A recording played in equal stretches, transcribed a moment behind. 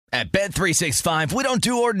At Bet365, we don't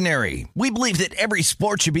do ordinary. We believe that every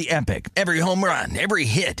sport should be epic. Every home run, every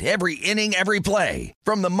hit, every inning, every play.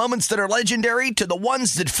 From the moments that are legendary to the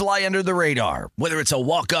ones that fly under the radar. Whether it's a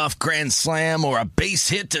walk-off grand slam or a base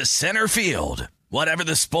hit to center field. Whatever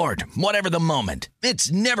the sport, whatever the moment.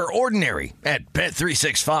 It's never ordinary at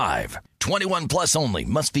Bet365. 21 plus only.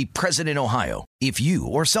 Must be present in Ohio. If you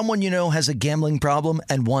or someone you know has a gambling problem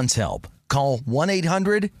and wants help, call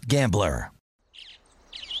 1-800-GAMBLER.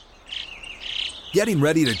 Getting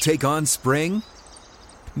ready to take on spring?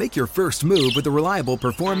 Make your first move with the reliable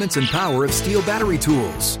performance and power of Steel battery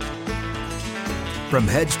tools. From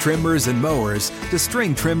hedge trimmers and mowers to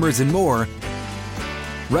string trimmers and more,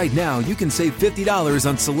 right now you can save $50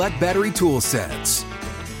 on select battery tool sets.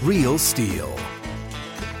 Real Steel.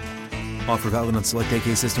 Offer valid on select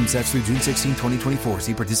AK system sets through June 16, 2024.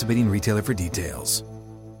 See participating retailer for details.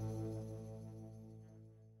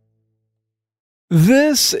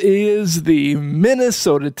 This is the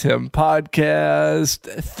Minnesota Tim podcast.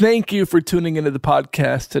 Thank you for tuning into the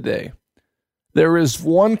podcast today. There is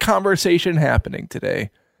one conversation happening today,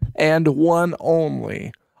 and one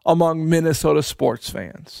only, among Minnesota sports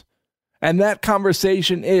fans. And that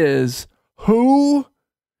conversation is, who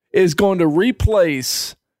is going to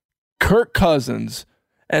replace Kirk Cousins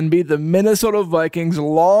and be the Minnesota Vikings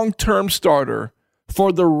long-term starter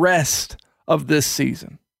for the rest of this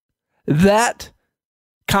season? That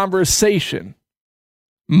conversation,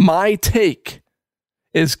 my take,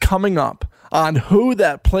 is coming up on who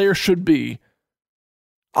that player should be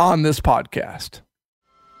on this podcast.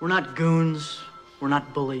 We're not goons. We're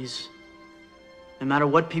not bullies. No matter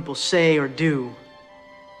what people say or do,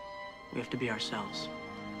 we have to be ourselves.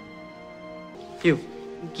 You.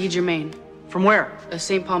 Guy Germain. From where?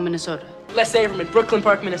 St. Paul, Minnesota. Les Averman, Brooklyn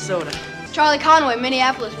Park, Minnesota. Charlie Conway,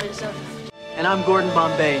 Minneapolis, Minnesota. And I'm Gordon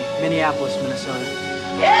Bombay, Minneapolis, Minnesota.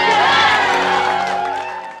 Yeah!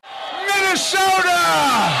 Minnesota!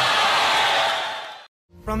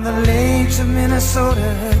 From the lakes of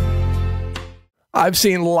Minnesota. I've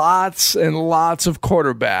seen lots and lots of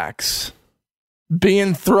quarterbacks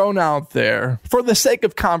being thrown out there for the sake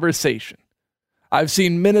of conversation. I've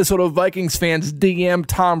seen Minnesota Vikings fans DM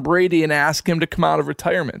Tom Brady and ask him to come out of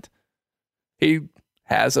retirement. He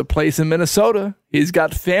has a place in Minnesota. He's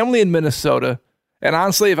got family in Minnesota. And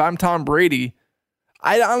honestly, if I'm Tom Brady,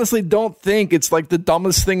 I honestly don't think it's like the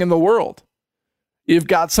dumbest thing in the world. You've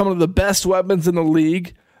got some of the best weapons in the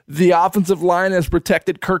league. The offensive line has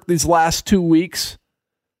protected Kirk these last 2 weeks.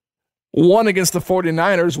 One against the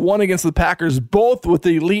 49ers, one against the Packers, both with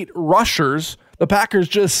elite rushers. The Packers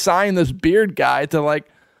just signed this Beard guy to like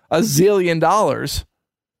 $1 zillion.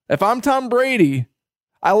 If I'm Tom Brady,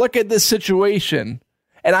 I look at this situation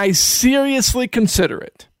and I seriously consider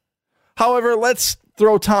it. However, let's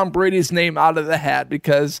throw Tom Brady's name out of the hat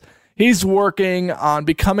because he's working on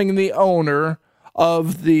becoming the owner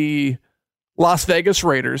of the Las Vegas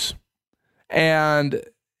Raiders. And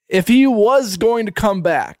if he was going to come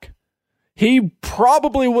back, he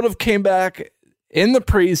probably would have came back in the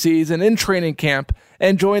preseason, in training camp,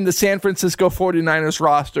 and joined the San Francisco 49ers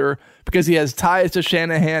roster because he has ties to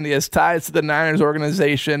Shanahan, he has ties to the Niners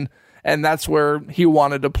organization, and that's where he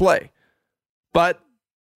wanted to play. But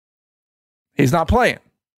he's not playing.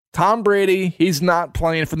 Tom Brady, he's not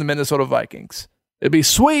playing for the Minnesota Vikings. It'd be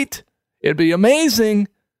sweet, it'd be amazing,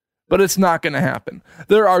 but it's not going to happen.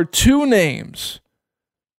 There are two names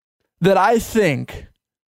that I think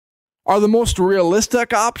are the most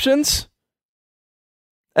realistic options,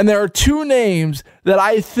 and there are two names that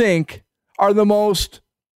I think are the most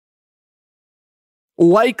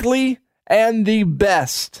likely and the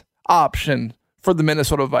best option for the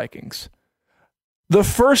Minnesota Vikings. The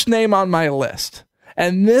first name on my list,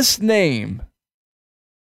 and this name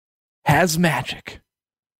has magic.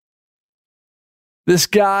 This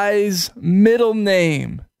guy's middle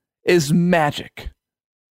name is Magic.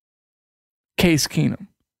 Case Keenum.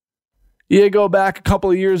 You go back a couple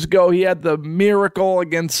of years ago, he had the miracle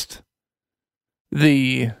against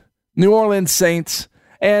the New Orleans Saints,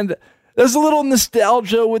 and there's a little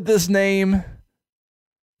nostalgia with this name,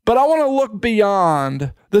 but I want to look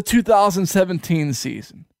beyond the 2017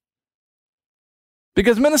 season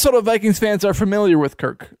because Minnesota Vikings fans are familiar with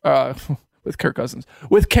Kirk Cousins,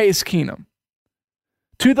 with Case Keenum.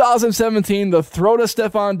 2017, the throw to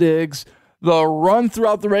Stephon Diggs, the run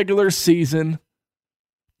throughout the regular season,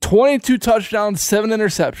 22 touchdowns, 7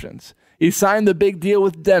 interceptions. He signed the big deal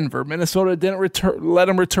with Denver. Minnesota didn't let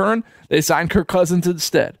him return. They signed Kirk Cousins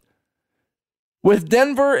instead. With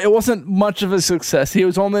Denver, it wasn't much of a success. He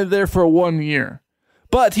was only there for 1 year.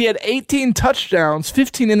 But he had 18 touchdowns,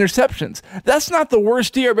 15 interceptions. That's not the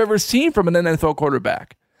worst year I've ever seen from an NFL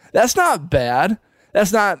quarterback. That's not bad.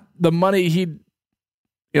 That's not the money he,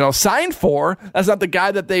 signed for. That's not the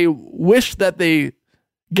guy that they wish that they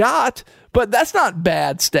got, but that's not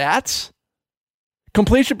bad stats.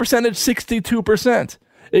 Completion percentage, 62%.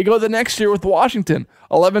 You go the next year with Washington,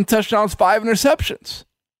 11 touchdowns, 5 interceptions.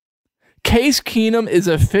 Case Keenum is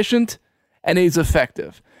efficient and he's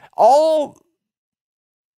effective. All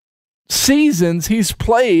seasons he's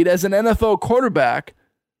played as an NFL quarterback,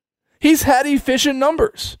 he's had efficient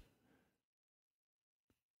numbers.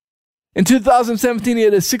 In 2017, he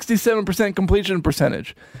had a 67% completion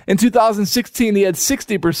percentage. In 2016, he had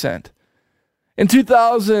 60%. In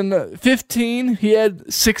 2015, he had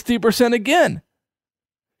 60% again.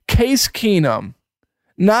 Case Keenum,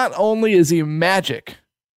 not only is he magic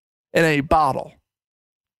in a bottle,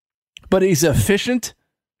 but he's efficient.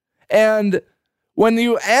 And when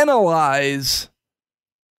you analyze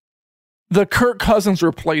the Kirk Cousins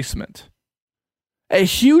replacement, a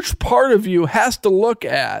huge part of you has to look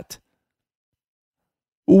at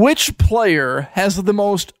which player has the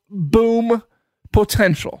most boom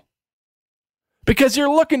potential. Because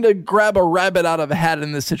you're looking to grab a rabbit out of a hat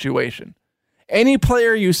in this situation. Any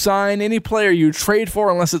player you sign, any player you trade for,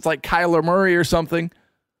 unless it's like Kyler Murray or something,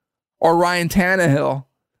 or Ryan Tannehill,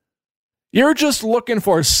 you're just looking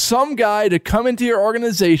for some guy to come into your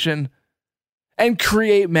organization and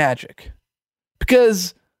create magic.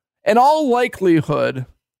 Because in all likelihood,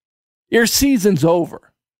 your season's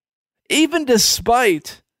over. Even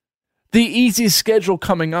despite the easy schedule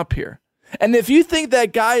coming up here. And if you think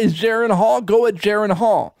that guy is Jaren Hall, go at Jaren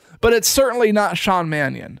Hall. But it's certainly not Sean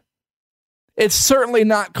Mannion. It's certainly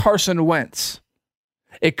not Carson Wentz.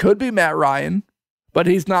 It could be Matt Ryan, but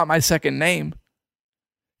he's not my second name.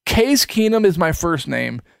 Case Keenum is my first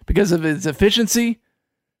name because of his efficiency,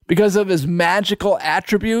 because of his magical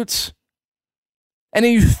attributes, and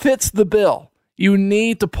he fits the bill. You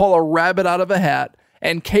need to pull a rabbit out of a hat,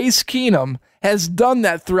 and Case Keenum has done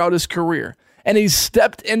that throughout his career, and he's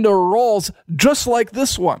stepped into roles just like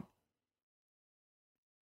this one.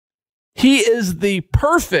 He is the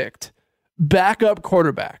perfect backup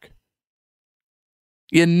quarterback.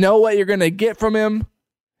 You know what you're going to get from him.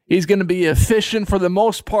 He's going to be efficient for the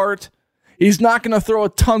most part. He's not going to throw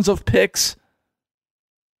tons of picks.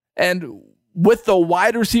 And with the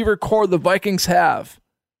wide receiver core the Vikings have,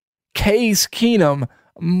 Case Keenum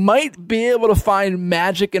might be able to find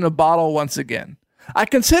magic in a bottle once again. I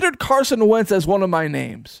considered Carson Wentz as one of my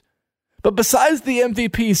names. But besides the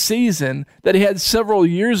MVP season that he had several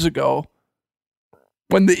years ago,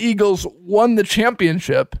 when the Eagles won the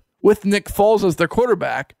championship with Nick Foles as their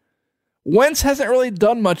quarterback, Wentz hasn't really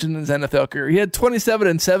done much in his NFL career. He had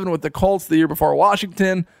 27-7 with the Colts the year before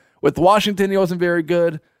Washington. With Washington, he wasn't very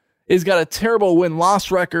good. He's got a terrible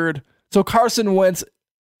win-loss record. So Carson Wentz,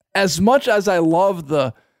 as much as I love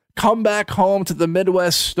the come back home to the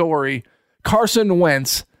Midwest story, Carson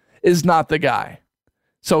Wentz is not the guy.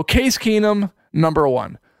 So Case Keenum, number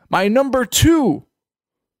one. My number two,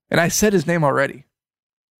 and I said his name already,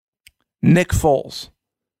 Nick Foles.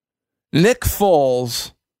 Nick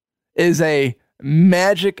Foles is a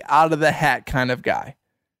magic out of the hat kind of guy.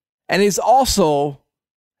 And he's also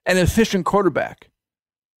an efficient quarterback.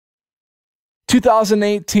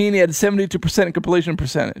 2018, he had 72% completion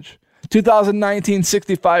percentage. 2019,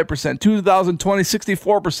 65%. 2020,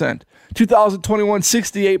 64%. 2021,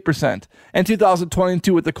 68%. And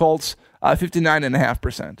 2022 with the Colts,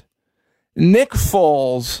 59.5%. Nick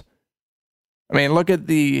Foles, look at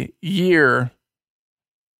the year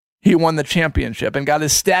he won the championship and got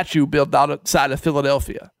his statue built outside of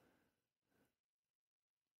Philadelphia.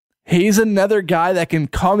 He's another guy that can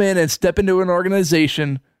come in and step into an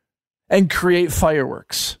organization and create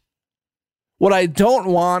fireworks. What I don't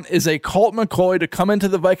want is a Colt McCoy to come into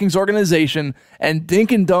the Vikings organization and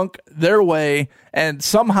dink and dunk their way and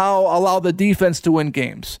somehow allow the defense to win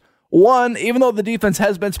games. One, even though the defense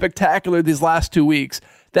has been spectacular these last 2 weeks,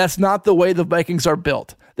 that's not the way the Vikings are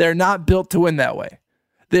built. They're not built to win that way.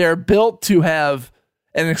 They are built to have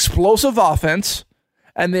an explosive offense,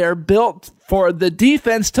 and they are built for the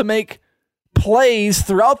defense to make plays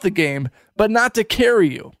throughout the game, but not to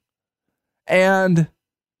carry you. And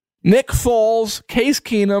Nick Foles, Case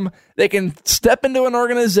Keenum, they can step into an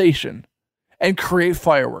organization and create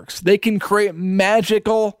fireworks. They can create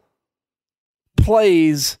magical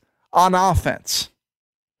plays on offense.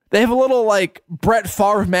 They have a little like Brett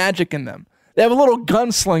Favre magic in them. They have a little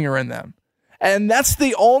gunslinger in them. And that's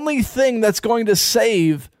the only thing that's going to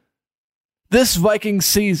save this Vikings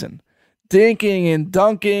season. Dinking and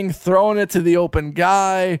dunking, throwing it to the open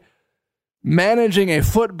guy, managing a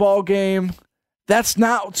football game. That's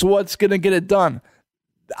not what's going to get it done.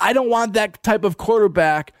 I don't want that type of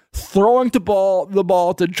quarterback throwing the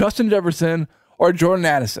ball to Justin Jefferson or Jordan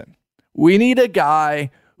Addison. We need a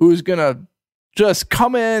guy who's going to just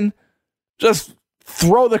come in, just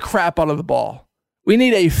throw the crap out of the ball. We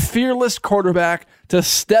need a fearless quarterback to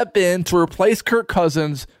step in to replace Kirk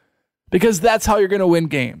Cousins, because that's how you're going to win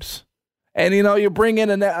games. And, you bring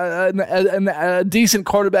in a decent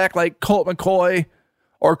quarterback like Colt McCoy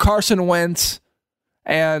or Carson Wentz,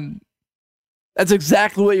 and that's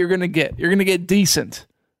exactly what you're going to get. You're going to get decent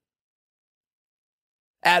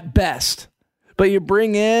at best. But you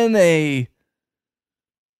bring in a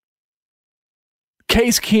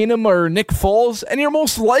Case Keenum or Nick Foles, and you're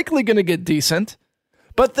most likely going to get decent.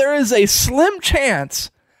 But there is a slim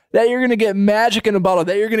chance that you're going to get magic in a bottle,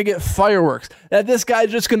 that you're going to get fireworks, that this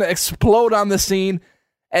guy's just going to explode on the scene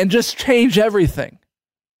and just change everything.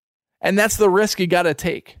 And that's the risk you got to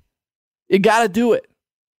take. You got to do it.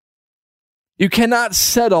 You cannot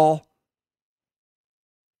settle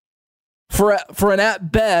for an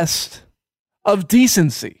at best of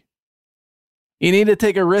decency. You need to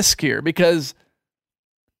take a risk here because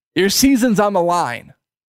your season's on the line.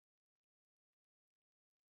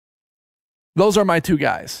 Those are my two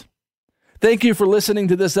guys. Thank you for listening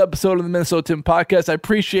to this episode of the Minnesota Tim Podcast. I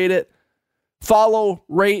appreciate it. Follow,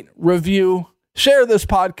 rate, review, share this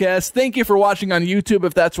podcast. Thank you for watching on YouTube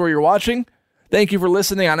if that's where you're watching. Thank you for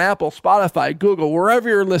listening on Apple, Spotify, Google, wherever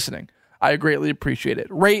you're listening. I greatly appreciate it.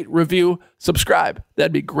 Rate, review, subscribe.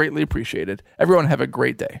 That'd be greatly appreciated. Everyone have a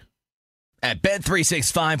great day. At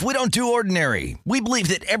Bet365, we don't do ordinary. We believe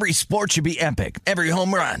that every sport should be epic. Every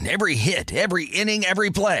home run, every hit, every inning, every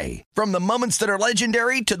play. From the moments that are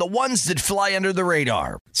legendary to the ones that fly under the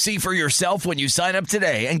radar. See for yourself when you sign up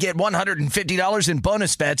today and get $150 in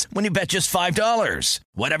bonus bets when you bet just $5.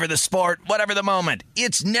 Whatever the sport, whatever the moment,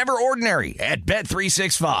 it's never ordinary at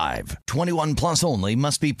Bet365. 21 plus only.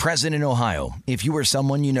 Must be present in Ohio. If you or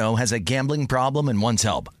someone you know has a gambling problem and wants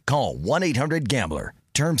help, call 1-800-GAMBLER.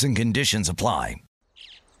 Terms and conditions apply.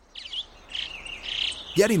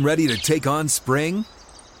 Getting ready to take on spring?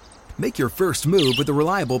 Make your first move with the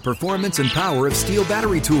reliable performance and power of Steel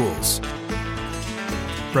battery tools.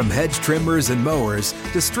 From hedge trimmers and mowers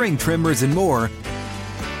to string trimmers and more,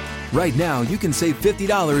 right now you can save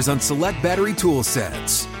 $50 on select battery tool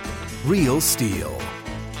sets. Real Steel.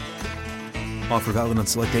 Offer valid on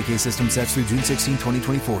select AK system sets through June 16,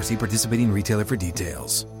 2024. See participating retailer for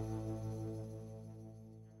details.